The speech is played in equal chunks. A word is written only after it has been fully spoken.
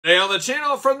Today on the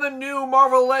channel, from the new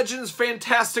Marvel Legends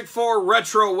Fantastic Four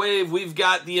Retro Wave, we've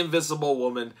got the Invisible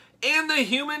Woman and the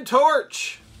Human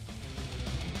Torch.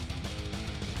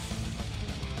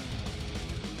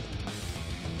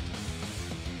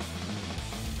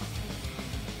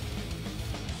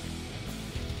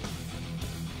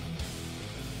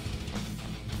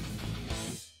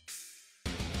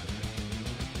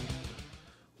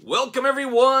 Welcome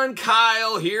everyone,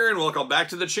 Kyle here, and welcome back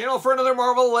to the channel for another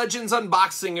Marvel Legends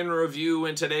unboxing and review.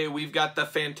 And today we've got the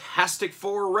Fantastic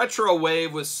Four Retro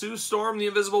Wave with Sue Storm, the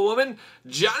Invisible Woman,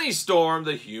 Johnny Storm,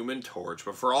 the Human Torch.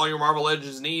 But for all your Marvel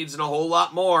Legends needs and a whole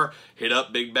lot more, hit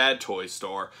up Big Bad Toy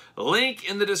Store. Link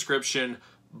in the description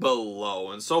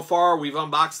below. And so far we've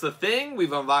unboxed the Thing,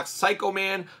 we've unboxed Psycho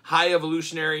Man, High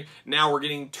Evolutionary. Now we're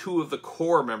getting two of the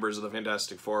core members of the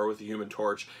Fantastic Four with the Human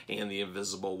Torch and the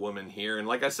Invisible Woman here. And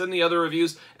like I said in the other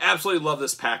reviews, absolutely love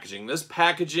this packaging. This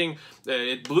packaging,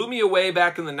 it blew me away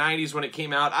back in the 90s when it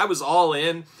came out. I was all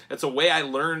in. It's a way I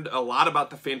learned a lot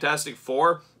about the Fantastic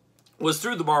Four, was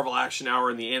through the Marvel Action Hour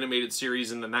and the animated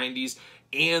series in the 90s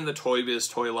and the Toy Biz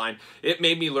toy line. It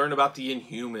made me learn about the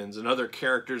Inhumans and other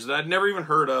characters that I'd never even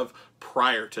heard of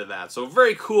prior to that. So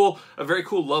very cool, a very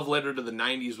cool love letter to the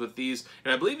 90s with these.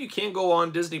 And I believe you can go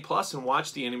on Disney Plus and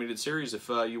watch the animated series if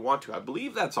you want to. I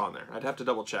believe that's on there. I'd have to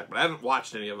double check, but I haven't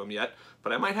watched any of them yet,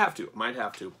 but I might have to.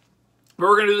 But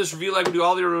we're going to do this review like we do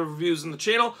all the other reviews in the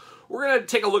channel. We're going to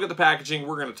take a look at the packaging.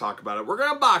 We're going to talk about it. We're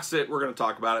going to unbox it. We're going to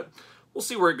talk about it. We'll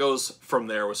see where it goes from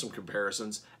there with some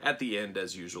comparisons at the end,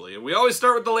 as usually. And we always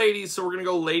start with the ladies, so we're going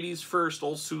to go ladies first.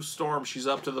 Old Sue Storm, she's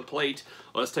up to the plate.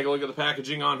 Let's take a look at the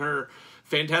packaging on her.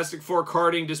 Fantastic Four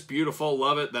carding, just beautiful.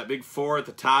 Love it. That big 4 at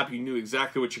the top, you knew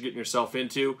exactly what you're getting yourself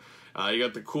into. You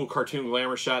got the cool cartoon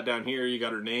glamour shot down here. You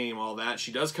got her name, all that.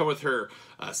 She does come with her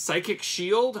psychic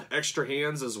shield, extra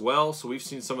hands as well, so we've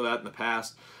seen some of that in the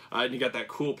past. And you got that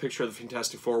cool picture of the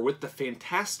Fantastic Four with the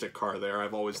Fantastic car there.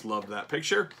 I've always loved that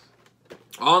picture.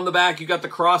 On the back, you got the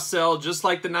cross-sell, just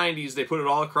like the 90s. They put it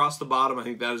all across the bottom. I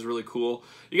think that is really cool.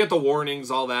 You got the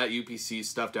warnings, all that, UPC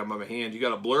stuff down by my hand. You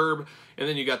got a blurb, and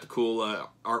then you got the cool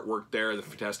artwork there, the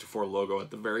Fantastic Four logo at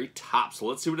the very top. So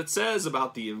let's see what it says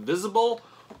about the Invisible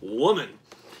Woman.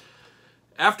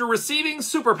 After receiving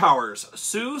superpowers,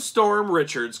 Sue Storm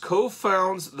Richards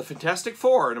co-founds the Fantastic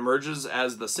Four and emerges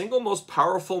as the single most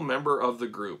powerful member of the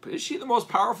group. Is she the most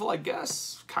powerful? I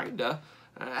guess, kinda.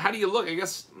 How do you look? I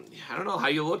guess, I don't know how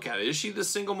you look at it. Is she the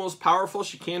single most powerful?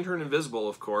 She can turn invisible,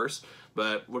 of course.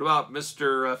 But what about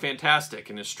Mr. Fantastic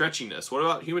and his stretchiness? What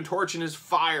about Human Torch and his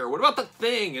fire? What about the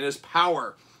Thing and his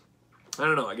power? I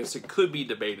don't know. I guess it could be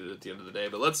debated at the end of the day.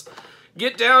 But let's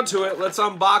get down to it. Let's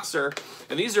unbox her.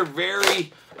 And these are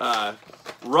very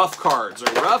rough cards.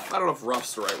 Or rough? I don't know if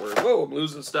rough's the right word. Whoa, I'm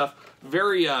losing stuff.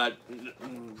 Very,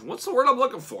 what's the word I'm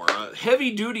looking for?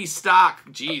 Heavy-duty stock.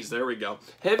 Jeez, there we go.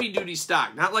 Heavy-duty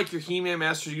stock. Not like your He-Man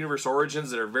Masters Universe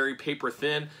Origins that are very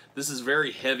paper-thin. This is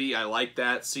very heavy. I like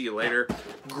that. See you later.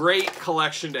 Great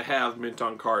collection to have mint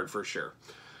on card for sure.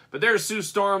 But there's Sue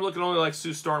Storm, looking only like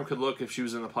Sue Storm could look if she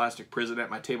was in the plastic prison at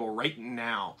my table right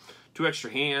now. 2 extra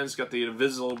hands. Got the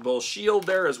invisible shield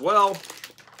there as well.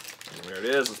 And there it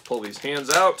is. Let's pull these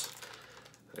hands out.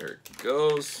 There it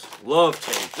goes. Love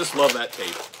tape. Just love that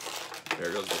tape.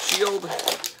 There goes the shield.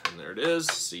 And there it is.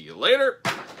 See you later.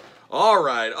 All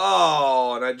right.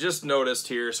 Oh, and I just noticed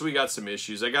here, so we got some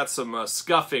issues. I got some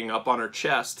scuffing up on her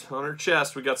chest. On her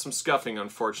chest, we got some scuffing,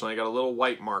 unfortunately. I got a little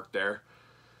white mark there.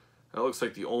 That looks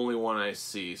like the only one I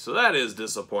see. So that is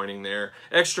disappointing there.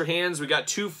 Extra hands. We got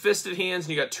 2 fisted hands,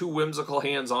 and you got 2 whimsical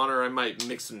hands on her. I might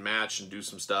mix and match and do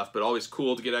some stuff, but always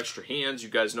cool to get extra hands. You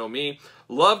guys know me.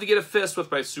 Love to get a fist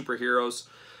with my superheroes.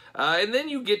 And then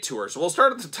you get to her. So we'll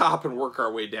start at the top and work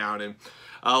our way down. And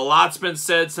a lot's been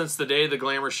said since the day the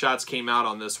glamour shots came out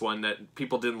on this one that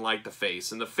people didn't like the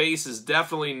face. And the face is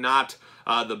definitely not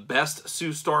the best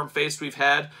Sue Storm face we've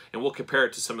had, and we'll compare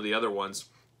it to some of the other ones.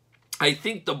 I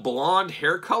think the blonde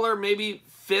hair color maybe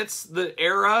fits the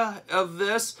era of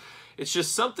this. It's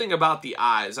just something about the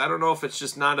eyes. I don't know if it's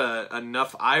just not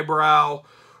enough eyebrow,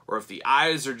 or if the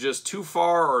eyes are just too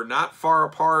far or not far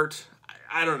apart.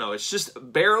 I don't know. It's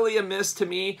just barely a miss to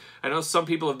me. I know some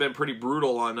people have been pretty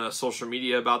brutal on social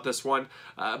media about this one.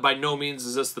 By no means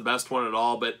is this the best one at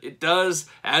all, but it does,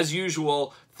 as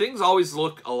usual, things always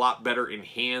look a lot better in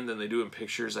hand than they do in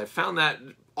pictures. I found that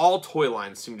all toy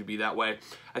lines seem to be that way.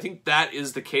 I think that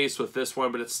is the case with this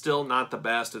one, but it's still not the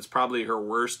best. It's probably her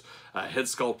worst head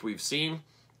sculpt we've seen.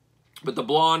 But the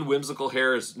blonde, whimsical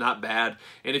hair is not bad.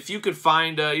 And if you could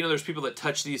find, you know, there's people that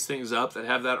touch these things up that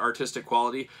have that artistic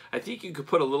quality. I think you could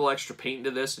put a little extra paint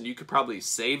into this and you could probably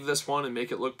save this one and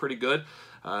make it look pretty good.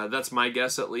 That's my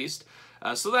guess, at least.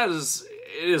 So that is,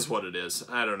 it is what it is.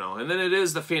 I don't know. And then it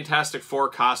is the Fantastic Four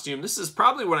costume. This is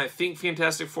probably when I think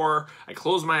Fantastic Four, I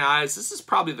close my eyes. This is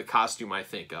probably the costume I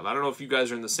think of. I don't know if you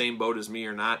guys are in the same boat as me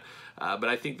or not, but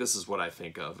I think this is what I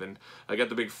think of. And I got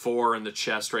the big 4 in the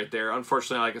chest right there.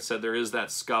 Unfortunately, like I said, there is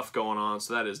that scuff going on,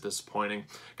 so that is disappointing.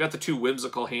 Got the 2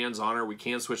 whimsical hands on her. We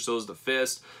can switch those to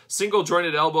fist. Single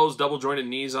jointed elbows, double jointed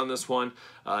knees on this one.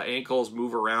 Ankles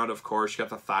move around, of course. You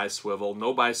got the thigh swivel.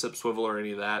 No bicep swivel or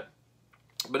any of that.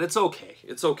 But it's okay.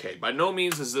 It's okay. By no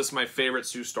means is this my favorite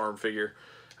Sue Storm figure.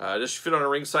 Does she fit on a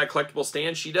ringside collectible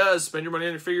stand? She does. Spend your money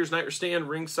on your figures, not your stand.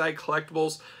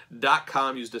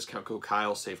 Ringsidecollectibles.com. Use discount code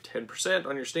Kyle. Save 10%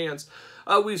 on your stands.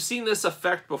 We've seen this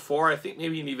effect before. I think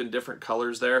maybe in even different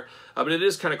colors there. But it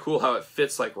is kind of cool how it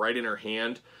fits like right in her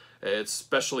hand. It's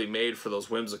specially made for those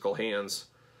whimsical hands.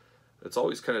 It's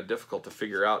always kind of difficult to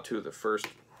figure out too. The first,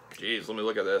 geez, let me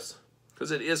look at this. Because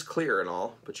it is clear and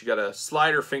all, but you got to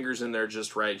slide her fingers in there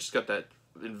just right. She's got that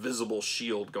invisible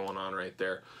shield going on right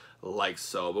there, like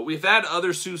so. But we've had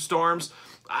other Sue Storms.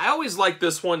 I always like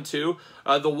this one too.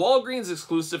 The Walgreens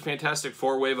exclusive Fantastic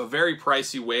Four wave, a very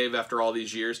pricey wave after all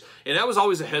these years. And that was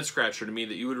always a head scratcher to me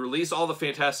that you would release all the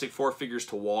Fantastic Four figures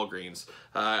to Walgreens.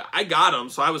 I got them,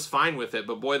 so I was fine with it,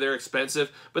 but boy, they're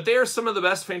expensive. But they are some of the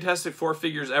best Fantastic Four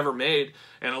figures ever made,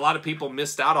 and a lot of people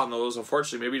missed out on those.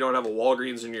 Unfortunately, maybe you don't have a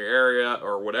Walgreens in your area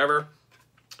or whatever.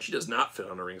 She does not fit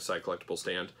on a ringside collectible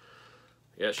stand.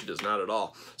 Yeah, she does not at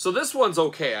all. So this one's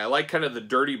okay. I like kind of the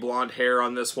dirty blonde hair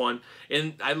on this one.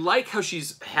 And I like how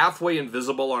she's halfway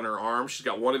invisible on her arm. She's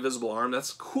got one invisible arm.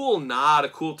 That's a cool nod, a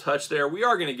cool touch there. We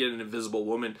are going to get an Invisible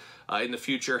Woman in the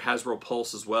future. Hasbro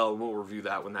Pulse as well. We'll review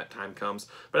that when that time comes.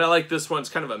 But I like this one. It's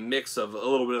kind of a mix of a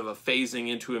little bit of a phasing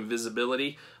into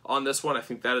invisibility on this one. I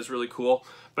think that is really cool.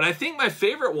 But I think my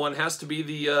favorite one has to be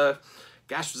the...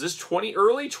 gosh, was this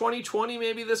early 2020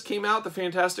 maybe this came out, the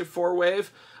Fantastic Four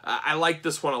wave? I like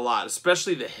this one a lot,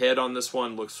 especially the head on this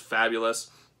one looks fabulous.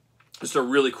 Just a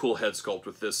really cool head sculpt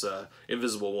with this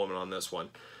Invisible Woman on this one.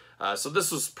 So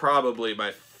this was probably my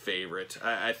favorite.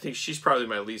 I think she's probably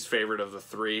my least favorite of the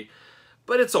 3,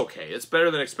 but it's okay. It's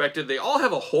better than expected. They all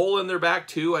have a hole in their back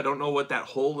too. I don't know what that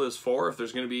hole is for, if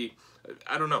there's going to be...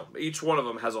 I don't know. Each one of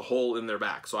them has a hole in their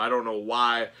back, so I don't know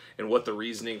why and what the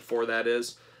reasoning for that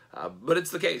is. But it's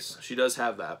the case. She does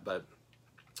have that. But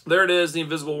there it is. The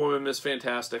Invisible Woman, Miss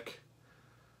Fantastic.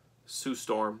 Sue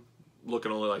Storm.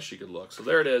 Looking only like she could look. So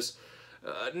there it is.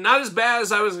 Not as bad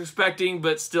as I was expecting,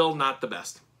 but still not the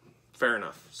best. Fair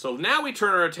enough. So now we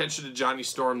turn our attention to Johnny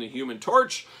Storm, the Human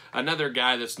Torch. Another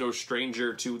guy that's no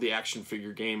stranger to the action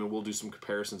figure game, and we'll do some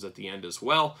comparisons at the end as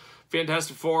well.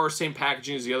 Fantastic Four, same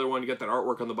packaging as the other one. You got that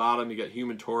artwork on the bottom. You got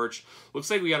Human Torch. Looks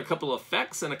like we got a couple of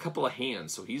effects and a couple of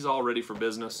hands, so he's all ready for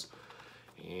business.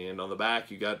 And on the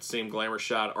back, you got the same glamour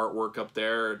shot artwork up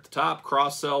there at the top.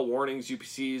 Cross-sell, warnings,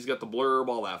 UPCs, got the blurb,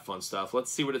 all that fun stuff.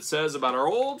 Let's see what it says about our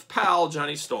old pal,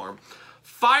 Johnny Storm.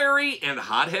 Fiery and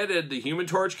hot-headed, the Human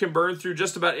Torch can burn through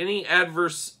just about any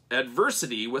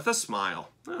adversity with a smile.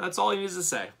 That's all he needs to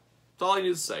say. That's all he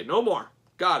needs to say. No more.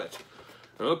 Got it.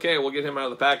 Okay, we'll get him out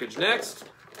of the package next.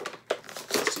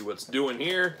 Let's see what's doing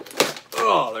here.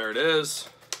 Oh, there it is.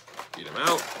 Get him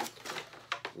out.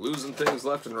 Losing things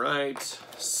left and right.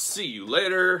 See you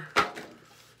later.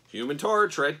 Human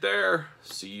Torch right there.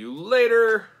 See you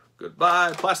later.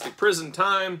 Goodbye. Plastic prison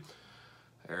time.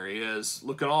 There he is,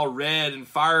 looking all red and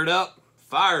fired up.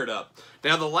 Fired up.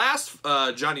 Now, the last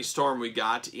Johnny Storm we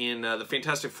got in the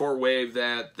Fantastic Four wave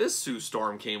that this Sue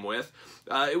Storm came with,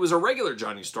 it was a regular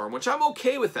Johnny Storm, which I'm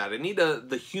okay with that. I need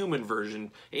the human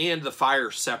version and the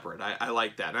fire separate. I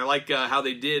like that. And I like how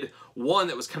they did one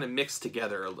that was kind of mixed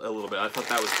together a little bit. I thought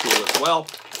that was cool as well.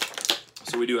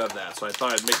 So we do have that. So I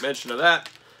thought I'd make mention of that.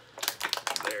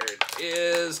 There it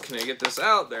is. Can I get this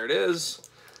out? There it is.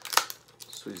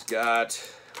 So he's got...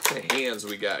 How many hands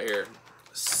we got here?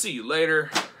 See you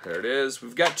later. There it is.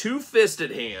 We've got 2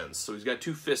 fisted hands. So he's got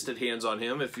 2 fisted hands on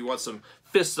him if you want some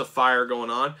fists of fire going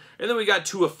on. And then we got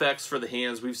 2 effects for the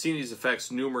hands. We've seen these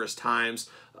effects numerous times.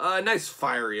 Nice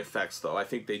fiery effects, though. I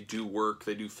think they do work.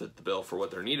 They do fit the bill for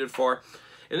what they're needed for.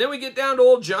 And then we get down to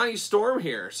old Johnny Storm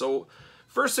here. So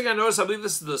first thing I noticed, I believe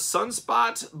this is the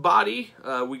Sunspot body.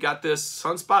 We got this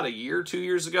Sunspot a year, 2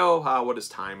 years ago. What is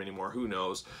time anymore? Who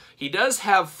knows? He does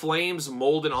have flames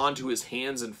molded onto his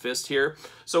hands and fist here.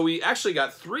 So we actually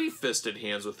got 3 fisted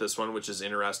hands with this one, which is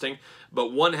interesting.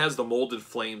 But one has the molded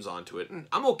flames onto it. And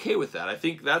I'm okay with that. I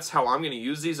think that's how I'm going to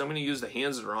use these. I'm going to use the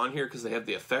hands that are on here because they have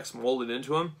the effects molded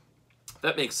into them.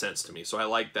 That makes sense to me. So I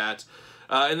like that.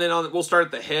 And then we'll start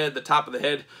at the head, the top of the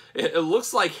head. It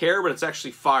looks like hair, but it's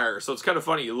actually fire. So it's kind of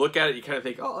funny. You look at it, you kind of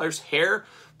think, oh, there's hair.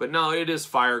 But no, it is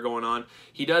fire going on.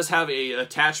 He does have a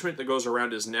attachment that goes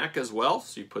around his neck as well,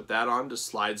 so you put that on, just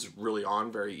slides really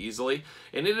on very easily.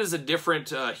 And it is a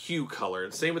different hue color.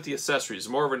 And same with the accessories,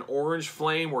 more of an orange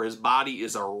flame where his body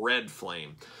is a red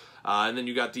flame. And then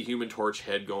you got the Human Torch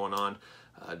head going on.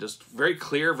 Just very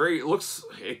clear,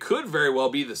 it could very well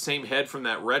be the same head from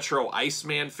that retro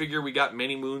Iceman figure we got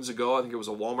many moons ago. I think it was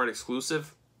a Walmart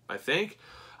exclusive, I think.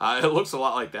 It looks a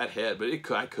lot like that head, but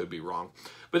I could be wrong.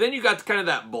 But then you got kind of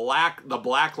that the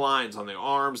black lines on the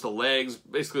arms, the legs,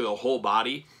 basically the whole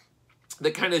body.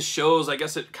 That kind of shows, I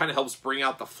guess it kind of helps bring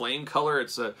out the flame color.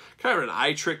 It's a kind of an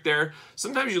eye trick there.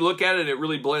 Sometimes you look at it, it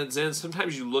really blends in.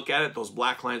 Sometimes you look at it, those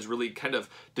black lines really kind of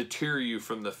deter you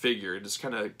from the figure. It just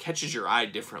kind of catches your eye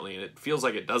differently, and it feels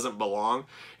like it doesn't belong.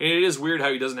 And it is weird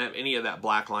how he doesn't have any of that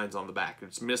black lines on the back.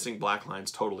 It's missing black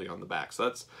lines totally on the back.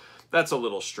 So that's a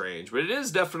little strange. But it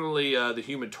is definitely the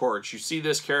Human Torch. You see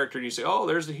this character and you say, oh,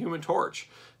 there's the Human Torch.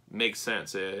 Makes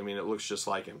sense. I mean, it looks just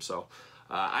like him. So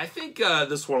I think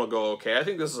this one will go okay. I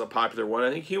think this is a popular one. I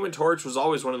think Human Torch was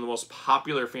always one of the most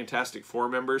popular Fantastic Four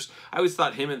members. I always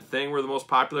thought him and Thing were the most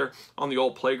popular on the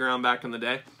old playground back in the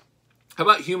day. How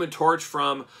about Human Torch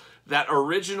from that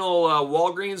original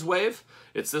Walgreens wave?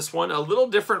 It's this one, a little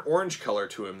different orange color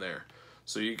to him there.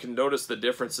 So you can notice the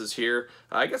differences here.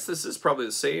 I guess this is probably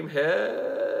the same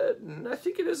head. I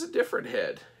think it is a different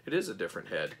head. It is a different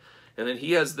head. And then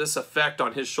he has this effect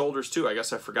on his shoulders too. I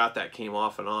guess I forgot that came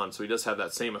off and on. So he does have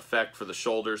that same effect for the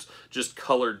shoulders, just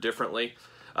colored differently.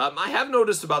 I have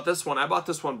noticed about this one, I bought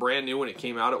this one brand new when it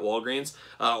came out at Walgreens.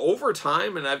 Over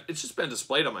time, and it's just been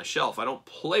displayed on my shelf. I don't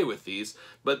play with these,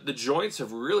 but the joints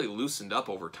have really loosened up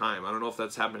over time. I don't know if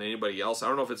that's happened to anybody else. I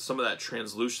don't know if it's some of that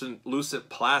translucent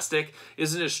plastic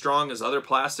isn't as strong as other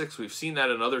plastics. We've seen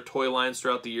that in other toy lines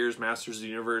throughout the years, Masters of the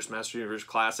Universe, Masters of the Universe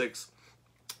Classics,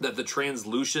 that the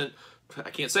translucent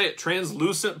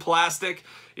plastic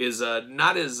is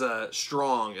not as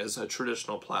strong as a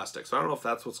traditional plastic. So I don't know if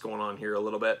that's what's going on here a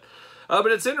little bit. But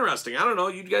it's interesting. I don't know.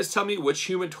 You guys tell me, which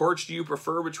Human Torch do you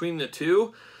prefer between the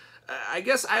two? I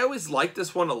guess I always like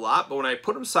this one a lot, but when I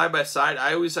put them side by side,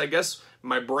 I guess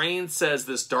my brain says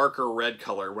this darker red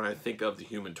color when I think of the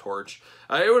Human Torch.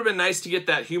 It would have been nice to get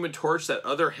that Human Torch, that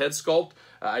other head sculpt.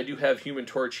 I do have Human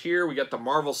Torch here. We got the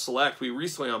Marvel Select. We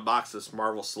recently unboxed this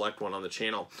Marvel Select one on the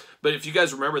channel. But if you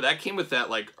guys remember, that came with that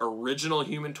like original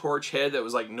Human Torch head that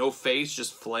was like no face,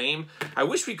 just flame. I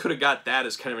wish we could have got that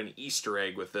as kind of an Easter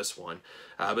egg with this one.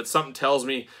 But something tells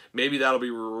me maybe that'll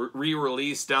be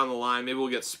re-released down the line. Maybe we'll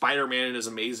get Spider-Man and his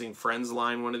Amazing Friends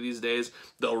line one of these days.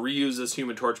 They'll reuse this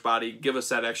Human Torch body, give us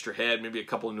that extra head, maybe a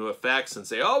couple of new effects, and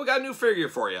say, oh, we got a new figure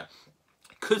for you.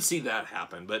 Could see that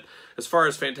happen. But as far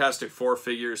as Fantastic Four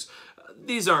figures,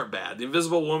 these aren't bad. The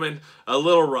Invisible Woman, a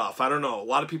little rough. I don't know. A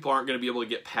lot of people aren't going to be able to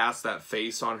get past that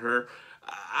face on her.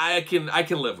 I can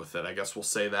live with it. I guess we'll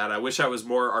say that. I wish I was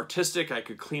more artistic. I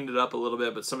could clean it up a little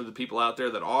bit, but some of the people out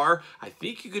there that are, I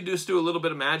think you could just do a little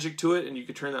bit of magic to it, and you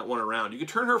could turn that one around. You could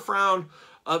turn her frown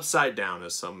upside down,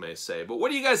 as some may say. But what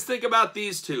do you guys think about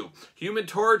these two? Human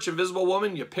Torch, Invisible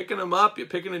Woman, you picking them up, you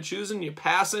picking and choosing, you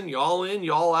passing, you all in,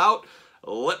 you all out?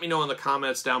 Let me know in the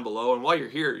comments down below. And while you're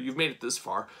here, you've made it this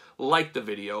far, like the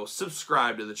video,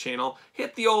 subscribe to the channel,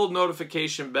 hit the old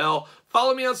notification bell,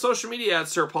 follow me on social media at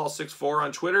SirPaul64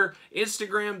 on Twitter,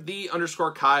 Instagram,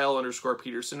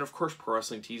 _Kyle_Peterson, of course,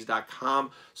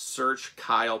 ProWrestlingTees.com, search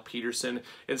Kyle Peterson.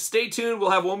 And stay tuned, we'll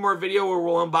have one more video where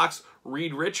we'll unbox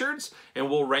Reed Richards,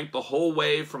 and we'll rank the whole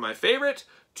wave from my favorite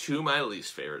to my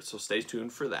least favorite. So stay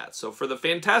tuned for that. So for the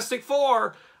Fantastic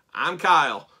Four, I'm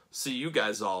Kyle. See you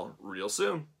guys all real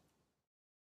soon.